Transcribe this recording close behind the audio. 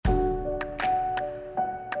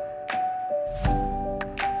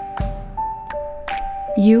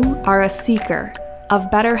You are a seeker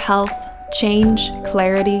of better health, change,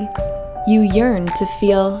 clarity. You yearn to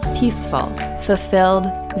feel peaceful, fulfilled,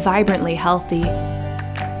 vibrantly healthy.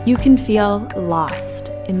 You can feel lost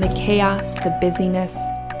in the chaos, the busyness,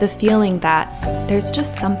 the feeling that there's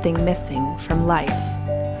just something missing from life.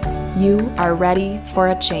 You are ready for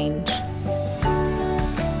a change.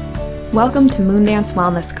 Welcome to Moondance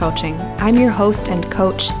Wellness Coaching. I'm your host and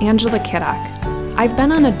coach, Angela Kiddock. I've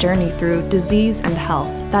been on a journey through disease and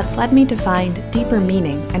health that's led me to find deeper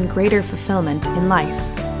meaning and greater fulfillment in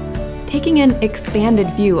life. Taking an expanded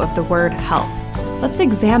view of the word health, let's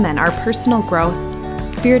examine our personal growth,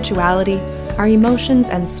 spirituality, our emotions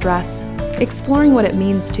and stress, exploring what it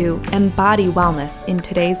means to embody wellness in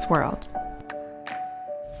today's world.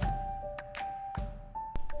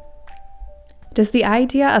 Does the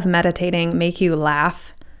idea of meditating make you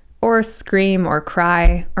laugh, or scream or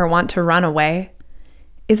cry, or want to run away?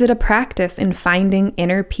 Is it a practice in finding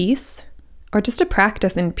inner peace, or just a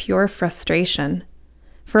practice in pure frustration?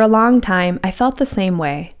 For a long time, I felt the same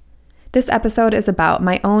way. This episode is about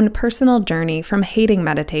my own personal journey from hating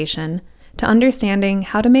meditation to understanding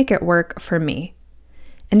how to make it work for me.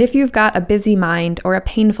 And if you've got a busy mind or a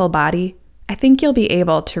painful body, I think you'll be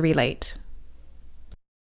able to relate.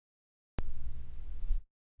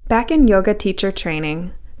 Back in yoga teacher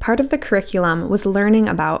training, part of the curriculum was learning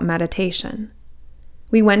about meditation.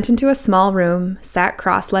 We went into a small room, sat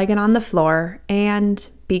cross-legged on the floor, and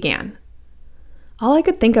began. All I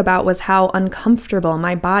could think about was how uncomfortable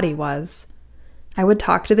my body was. I would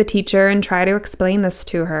talk to the teacher and try to explain this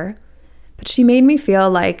to her, but she made me feel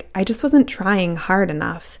like I just wasn't trying hard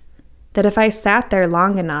enough, that if I sat there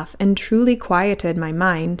long enough and truly quieted my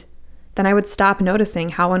mind, then I would stop noticing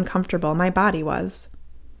how uncomfortable my body was.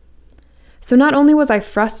 So not only was I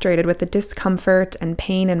frustrated with the discomfort and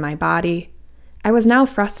pain in my body, I was now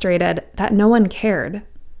frustrated that no one cared.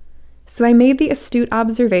 So I made the astute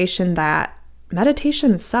observation that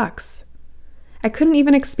meditation sucks. I couldn't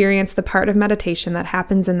even experience the part of meditation that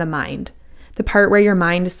happens in the mind, the part where your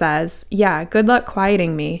mind says, yeah, good luck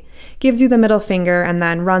quieting me, gives you the middle finger, and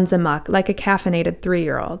then runs amok like a caffeinated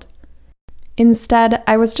 3-year-old. Instead,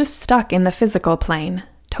 I was just stuck in the physical plane,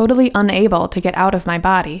 totally unable to get out of my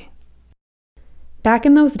body. Back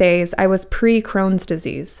in those days, I was pre-Crohn's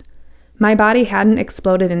disease. My body hadn't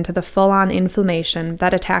exploded into the full-on inflammation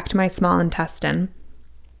that attacked my small intestine,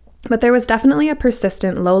 but there was definitely a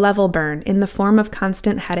persistent low-level burn in the form of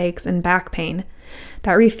constant headaches and back pain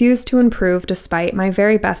that refused to improve despite my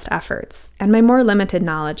very best efforts and my more limited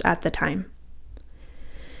knowledge at the time.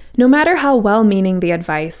 No matter how well-meaning the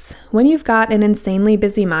advice, when you've got an insanely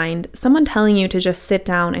busy mind, someone telling you to just sit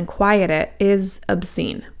down and quiet it is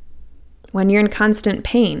obscene. When you're in constant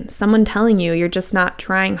pain, someone telling you you're just not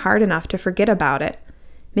trying hard enough to forget about it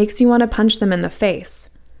makes you want to punch them in the face.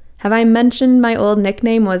 Have I mentioned my old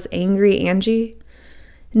nickname was Angry Angie?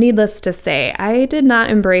 Needless to say, I did not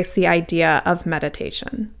embrace the idea of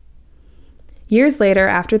meditation. Years later,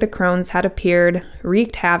 after the Crohn's had appeared,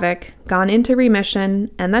 wreaked havoc, gone into remission,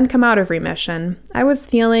 and then come out of remission, I was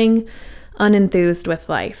feeling unenthused with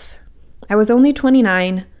life. I was only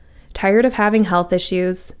 29, tired of having health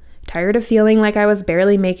issues, tired of feeling like I was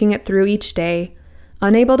barely making it through each day,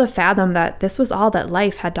 unable to fathom that this was all that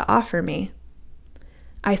life had to offer me.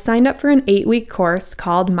 I signed up for an 8-week course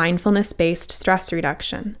called Mindfulness-Based Stress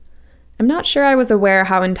Reduction. I'm not sure I was aware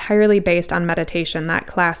how entirely based on meditation that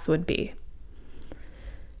class would be.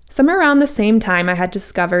 Somewhere around the same time, I had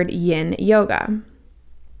discovered Yin Yoga.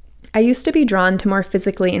 I used to be drawn to more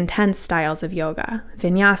physically intense styles of yoga,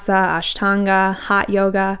 vinyasa, ashtanga, hot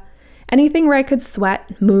yoga, anything where I could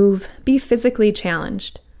sweat, move, be physically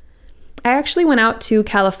challenged. I actually went out to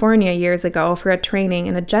California years ago for a training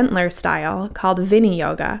in a gentler style called Vini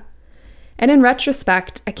Yoga. And in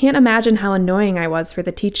retrospect, I can't imagine how annoying I was for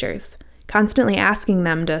the teachers, constantly asking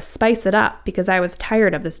them to spice it up because I was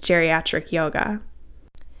tired of this geriatric yoga.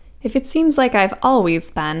 If it seems like I've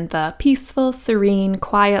always been the peaceful, serene,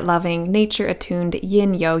 quiet-loving, nature-attuned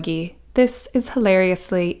yin yogi, this is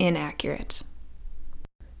hilariously inaccurate.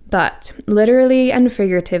 But, literally and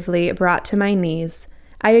figuratively brought to my knees,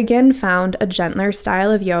 I again found a gentler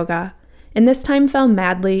style of yoga, and this time fell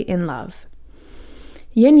madly in love.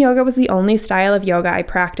 Yin yoga was the only style of yoga I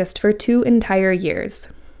practiced for 2 entire years.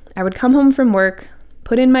 I would come home from work,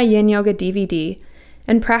 put in my yin yoga DVD,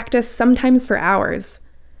 and practice sometimes for hours.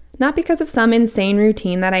 Not because of some insane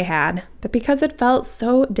routine that I had, but because it felt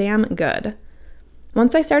so damn good.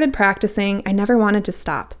 Once I started practicing, I never wanted to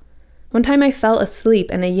stop. One time I fell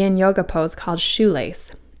asleep in a yin yoga pose called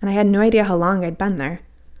shoelace, and I had no idea how long I'd been there.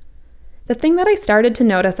 The thing that I started to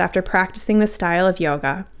notice after practicing this style of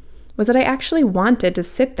yoga was that I actually wanted to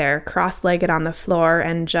sit there cross-legged on the floor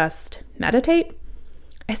and just meditate.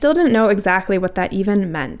 I still didn't know exactly what that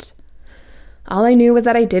even meant. All I knew was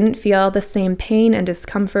that I didn't feel the same pain and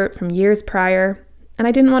discomfort from years prior, and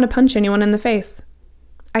I didn't want to punch anyone in the face.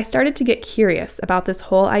 I started to get curious about this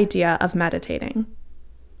whole idea of meditating.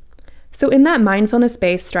 So in that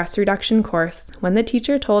mindfulness-based stress reduction course, when the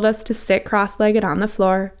teacher told us to sit cross-legged on the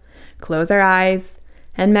floor, close our eyes,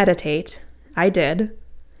 and meditate, I did.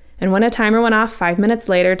 And when a timer went off 5 minutes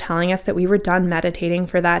later telling us that we were done meditating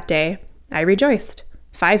for that day, I rejoiced.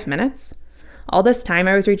 5 minutes? All this time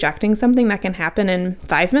I was rejecting something that can happen in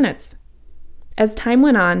 5 minutes. As time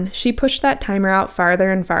went on, she pushed that timer out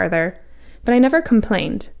farther and farther, but I never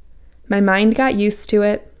complained. My mind got used to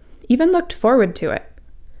it, even looked forward to it.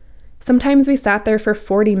 Sometimes we sat there for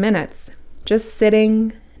 40 minutes, just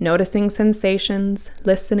sitting, noticing sensations,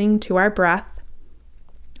 listening to our breath.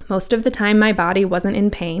 Most of the time my body wasn't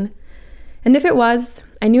in pain, and if it was,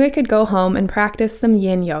 I knew I could go home and practice some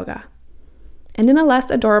yin yoga. And in a less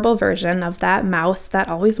adorable version of that mouse that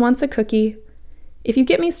always wants a cookie, if you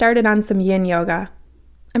get me started on some yin yoga,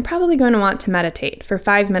 I'm probably going to want to meditate for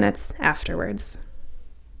 5 minutes afterwards.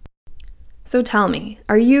 So tell me,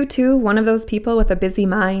 are you too one of those people with a busy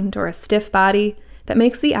mind or a stiff body that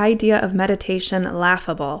makes the idea of meditation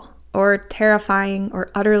laughable or terrifying or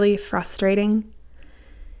utterly frustrating?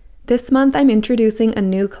 This month I'm introducing a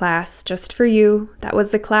new class just for you that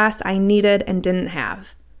was the class I needed and didn't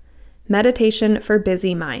have. Meditation for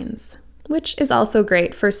Busy Minds, which is also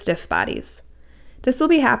great for stiff bodies. This will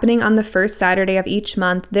be happening on the first Saturday of each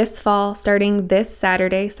month this fall, starting this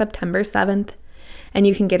Saturday, September 7th, and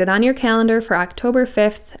you can get it on your calendar for October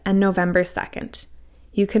 5th and November 2nd.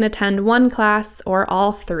 You can attend one class or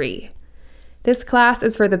all three. This class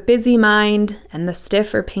is for the busy mind and the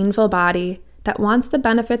stiff or painful body that wants the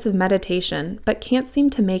benefits of meditation but can't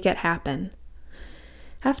seem to make it happen.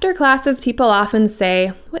 After classes, people often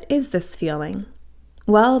say, "What is this feeling?"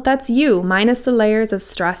 Well, that's you minus the layers of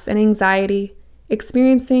stress and anxiety,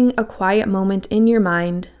 experiencing a quiet moment in your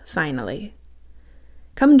mind, finally.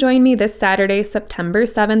 Come join me this Saturday, September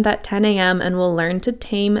 7th at 10 a.m. and we'll learn to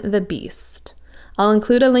tame the beast. I'll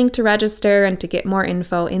include a link to register and to get more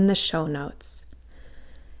info in the show notes.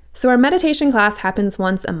 So our meditation class happens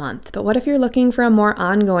once a month, but what if you're looking for a more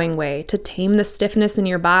ongoing way to tame the stiffness in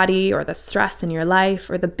your body or the stress in your life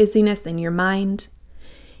or the busyness in your mind?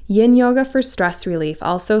 Yin Yoga for Stress Relief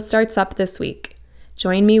also starts up this week.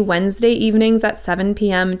 Join me Wednesday evenings at 7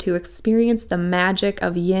 p.m. to experience the magic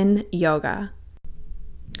of Yin Yoga.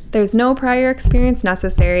 There's no prior experience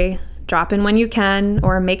necessary. Drop in when you can,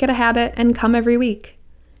 or make it a habit and come every week.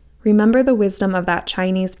 Remember the wisdom of that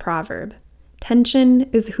Chinese proverb. Tension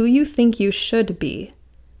is who you think you should be.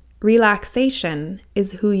 Relaxation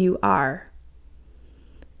is who you are.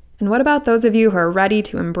 And what about those of you who are ready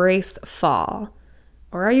to embrace fall?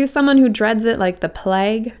 Or are you someone who dreads it like the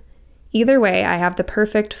plague? Either way, I have the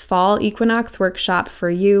perfect fall equinox workshop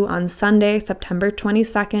for you on Sunday, September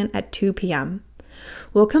 22nd at 2 p.m.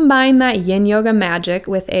 We'll combine that yin yoga magic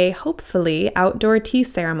with a, hopefully, outdoor tea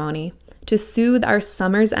ceremony to soothe our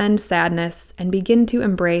summer's end sadness and begin to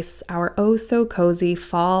embrace our oh-so-cozy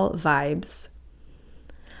fall vibes.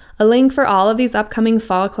 A link for all of these upcoming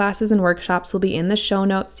fall classes and workshops will be in the show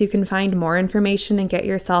notes so you can find more information and get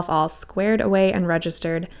yourself all squared away and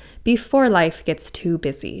registered before life gets too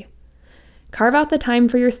busy. Carve out the time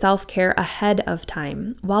for your self-care ahead of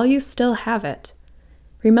time while you still have it.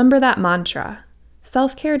 Remember that mantra.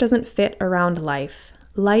 Self-care doesn't fit around life.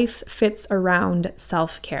 Life fits around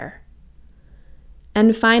self-care.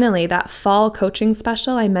 And finally, that fall coaching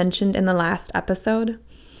special I mentioned in the last episode.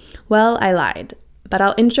 Well, I lied, but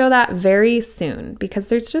I'll intro that very soon because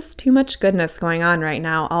there's just too much goodness going on right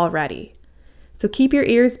now already. So keep your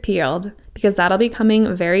ears peeled because that'll be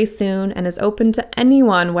coming very soon and is open to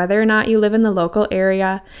anyone, whether or not you live in the local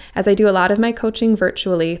area, as I do a lot of my coaching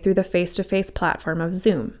virtually through the face-to-face platform of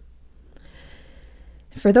Zoom.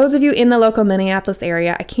 For those of you in the local Minneapolis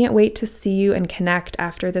area, I can't wait to see you and connect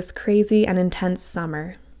after this crazy and intense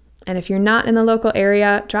summer. And if you're not in the local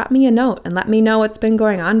area, drop me a note and let me know what's been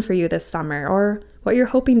going on for you this summer or what you're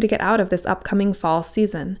hoping to get out of this upcoming fall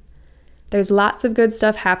season. There's lots of good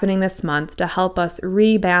stuff happening this month to help us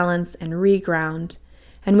rebalance and reground,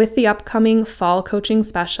 and with the upcoming fall coaching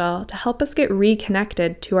special to help us get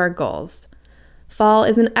reconnected to our goals. Fall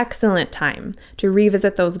is an excellent time to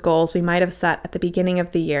revisit those goals we might have set at the beginning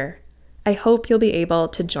of the year. I hope you'll be able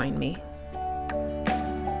to join me.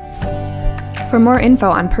 For more info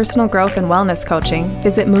on personal growth and wellness coaching,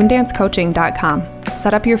 visit moondancecoaching.com.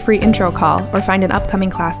 Set up your free intro call or find an upcoming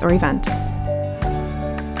class or event.